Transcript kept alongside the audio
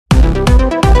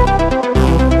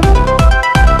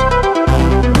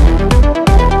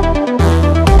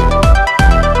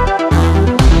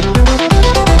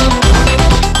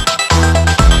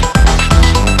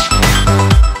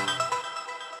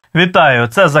Вітаю,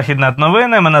 це Західне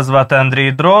новини, мене звати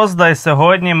Андрій Дрозда, і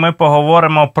сьогодні ми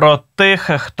поговоримо про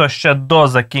тих, хто ще до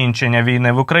закінчення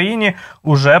війни в Україні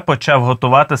уже почав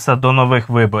готуватися до нових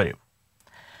виборів.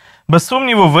 Без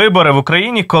сумніву, вибори в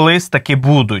Україні колись таки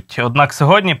будуть. Однак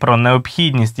сьогодні про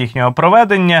необхідність їхнього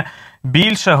проведення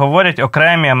більше говорять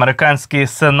окремі американські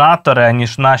сенатори,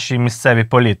 аніж наші місцеві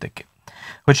політики.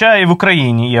 Хоча і в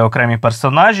Україні є окремі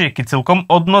персонажі, які цілком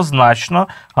однозначно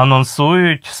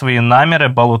анонсують свої наміри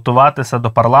балотуватися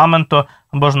до парламенту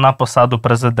або ж на посаду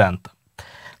президента.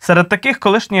 Серед таких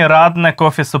колишній радник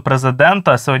Офісу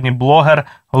президента, а сьогодні блогер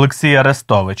Олексій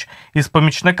Арестович. Із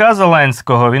помічника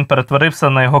Зеленського він перетворився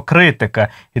на його критика,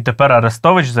 і тепер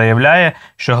Арестович заявляє,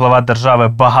 що глава держави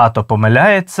багато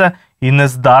помиляється і не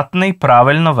здатний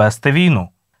правильно вести війну.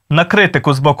 На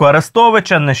критику з боку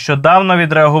Арестовича нещодавно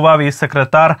відреагував і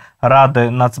секретар Ради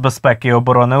нацбезпеки і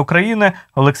оборони України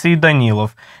Олексій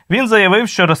Данілов. Він заявив,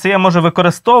 що Росія може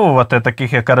використовувати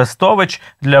таких як Арестович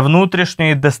для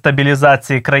внутрішньої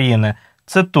дестабілізації країни.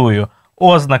 Цитую: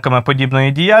 «Ознаками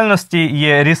подібної діяльності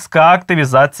є різка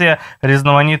активізація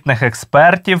різноманітних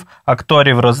експертів,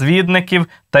 акторів-розвідників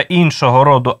та іншого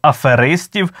роду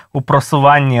аферистів у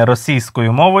просуванні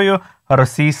російською мовою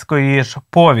російської ж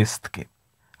повістки».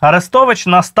 Арестович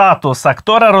на статус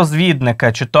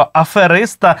актора-розвідника чи то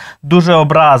афериста дуже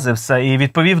образився і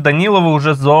відповів Данілову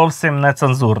вже зовсім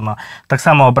нецензурно. Так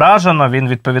само ображено він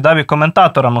відповідав і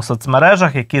коментаторам у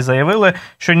соцмережах, які заявили,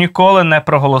 що ніколи не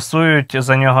проголосують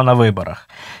за нього на виборах.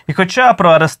 І хоча про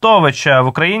Арестовича в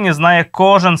Україні знає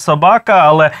кожен собака,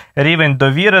 але рівень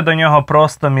довіри до нього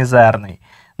просто мізерний.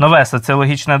 Нове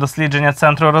соціологічне дослідження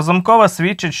Центру Разумкова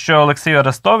свідчить, що Олексію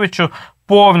Арестовичу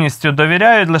повністю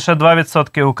довіряють лише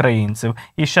 2% українців,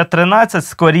 і ще 13%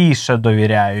 скоріше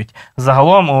довіряють.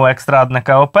 Загалом у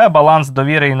екс-радника ОП баланс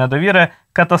довіри і недовіри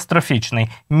катастрофічний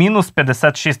 – мінус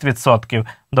 56%.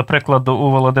 До прикладу,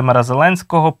 у Володимира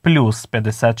Зеленського – плюс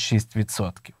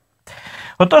 56%.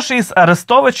 Отож, із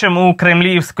Арестовичем у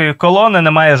кремлівської колони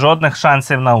немає жодних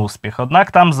шансів на успіх.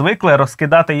 Однак там звикли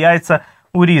розкидати яйця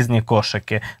у різні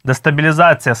кошики.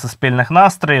 Дестабілізація суспільних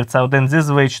настроїв – це один зі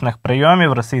звичних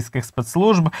прийомів російських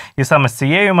спецслужб, і саме з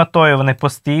цією метою вони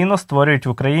постійно створюють в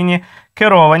Україні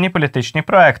керовані політичні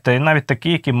проекти, навіть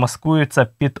такі, які маскуються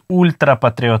під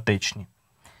ультрапатріотичні.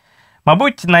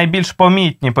 Мабуть, найбільш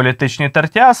помітні політичні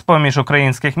тертя з-поміж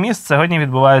українських міст сьогодні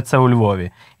відбуваються у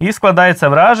Львові. І складається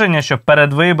враження, що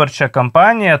передвиборча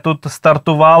кампанія тут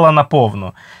стартувала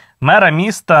наповну. Мера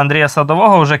міста Андрія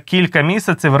Садового вже кілька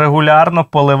місяців регулярно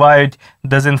поливають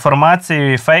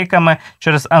дезінформацією і фейками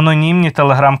через анонімні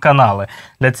телеграм-канали.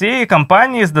 Для цієї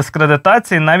кампанії з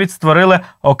дискредитації навіть створили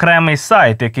окремий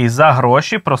сайт, який за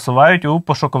гроші просувають у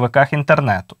пошуковиках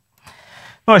інтернету.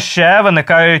 Ну, ще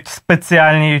виникають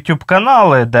спеціальні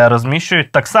YouTube-канали, де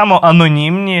розміщують так само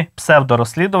анонімні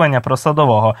псевдорозслідування про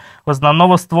Садового. Ось на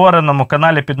новоствореному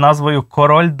каналі під назвою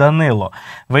 «Король Данило»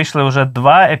 вийшли вже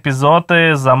 2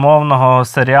 епізоди замовного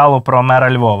серіалу про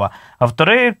мера Львова.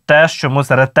 Автори теж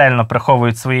чомусь ретельно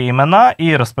приховують свої імена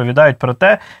і розповідають про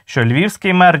те, що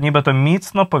львівський мер нібито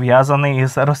міцно пов'язаний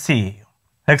із Росією.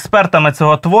 Експертами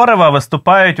цього творива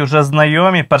виступають уже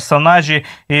знайомі персонажі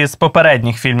із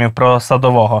попередніх фільмів про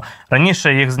Садового.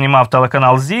 Раніше їх знімав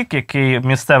телеканал ЗІК, який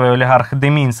місцевий олігарх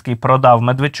Демінський продав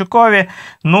Медведчукові.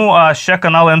 Ну, а ще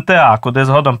канал НТА, куди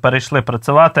згодом перейшли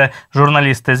працювати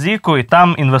журналісти ЗІКу, і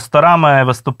там інвесторами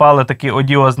виступали такі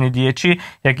одіозні діячі,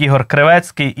 як Ігор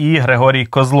Кривецький і Григорій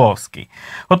Козловський.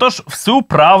 Отож, всю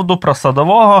правду про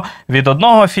Садового від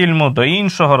одного фільму до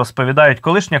іншого розповідають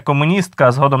колишня комуністка,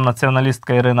 а згодом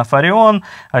націоналістка Ірина Фаріон,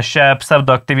 а ще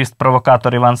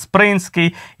псевдоактивіст-провокатор Іван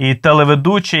Спринський і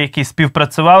телеведучий, який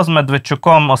співпрацював з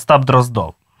Медведчуком, Остап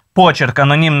Дроздов. Почерк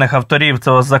анонімних авторів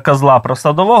цього заказла про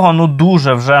Садового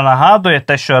дуже вже нагадує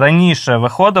те, що раніше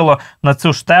виходило на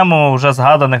цю ж тему вже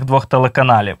згаданих 2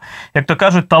 телеканалів. Як то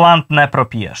кажуть, талант не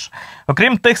проп'єш.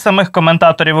 Окрім тих самих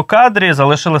коментаторів у кадрі,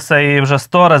 залишилися і вже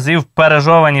 100 разів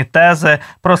пережовані тези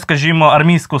про, скажімо,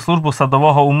 армійську службу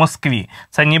Садового у Москві.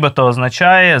 Це нібито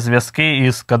означає зв'язки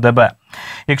із КДБ.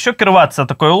 Якщо керуватися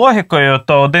такою логікою,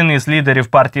 то один із лідерів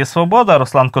партії «Свобода»,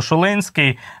 Руслан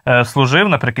Кошулинський, служив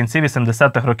наприкінці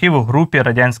 80-х років у групі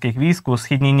радянських військ у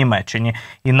Східній Німеччині.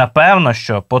 І напевно,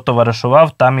 що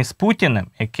потоваришував там із Путіним,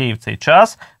 який в цей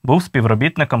час був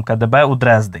співробітником КДБ у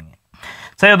Дрездені.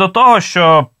 Це є до того,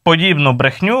 що подібну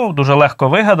брехню дуже легко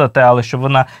вигадати, але щоб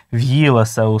вона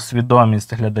в'їлася у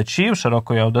свідомість глядачів,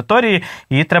 широкої аудиторії,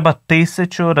 її треба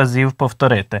 1000 разів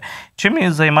повторити. Чим і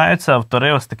займаються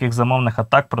автори ось таких замовних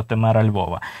атак проти мера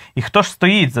Львова. І хто ж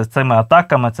стоїть за цими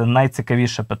атаками – це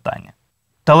найцікавіше питання.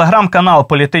 Телеграм-канал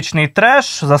 «Політичний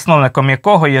треш», засновником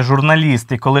якого є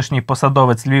журналіст і колишній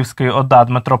посадовець Львівської ОДА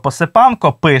Дмитро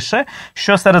Посипанко, пише,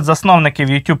 що серед засновників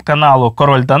YouTube-каналу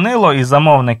 «Король Данило» і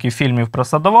замовників фільмів про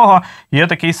Садового є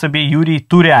такий собі Юрій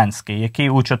Турянський, який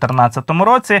у 2014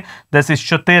 році десь із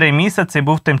 4 місяці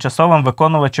був тимчасовим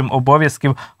виконувачем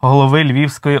обов'язків голови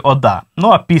Львівської ОДА. Ну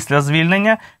а після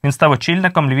звільнення він став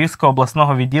очільником Львівського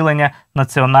обласного відділення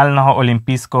Національного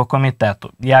олімпійського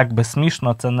комітету. Як би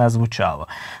смішно це не звучало.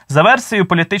 За версією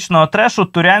політичного трешу,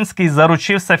 Турянський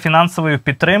заручився фінансовою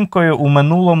підтримкою у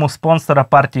минулому спонсора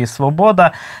партії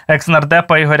 «Свобода»,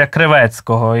 екс-нардепа Ігоря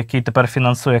Кривецького, який тепер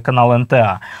фінансує канал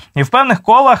НТА. І в певних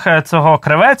колах цього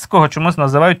Кривецького чомусь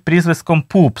називають прізвиськом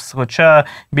 «Пупс», хоча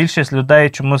більшість людей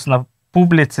чомусь на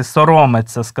публіці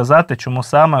соромиться сказати, чому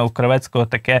саме у Кривецького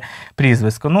таке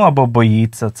прізвисько. Ну, або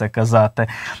боїться це казати.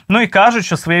 Ну і кажуть,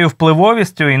 що своєю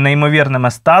впливовістю і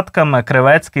неймовірними статками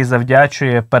Кривецький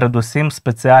завдячує передусім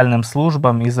спеціальним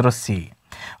службам із Росії.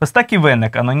 Ось так і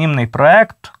виник анонімний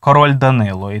проект «Король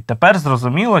Данило». І тепер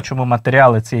зрозуміло, чому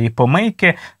матеріали цієї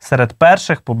помийки серед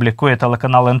перших публікує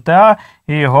телеканал НТА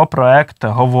і його проект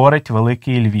 «Говорить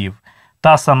Великий Львів».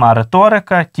 Та сама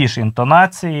риторика, ті ж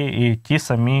інтонації і ті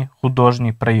самі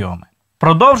художні прийоми.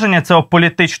 Продовження цього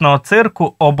політичного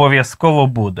цирку обов'язково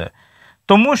буде.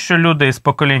 Тому що люди із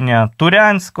покоління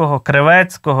Турянського,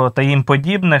 Кривецького та їм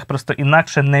подібних просто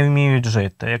інакше не вміють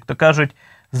жити. Як то кажуть,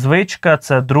 звичка –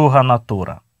 це друга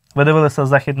натура. Ви дивилися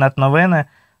Західнет новини.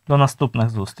 До наступних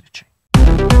зустрічей.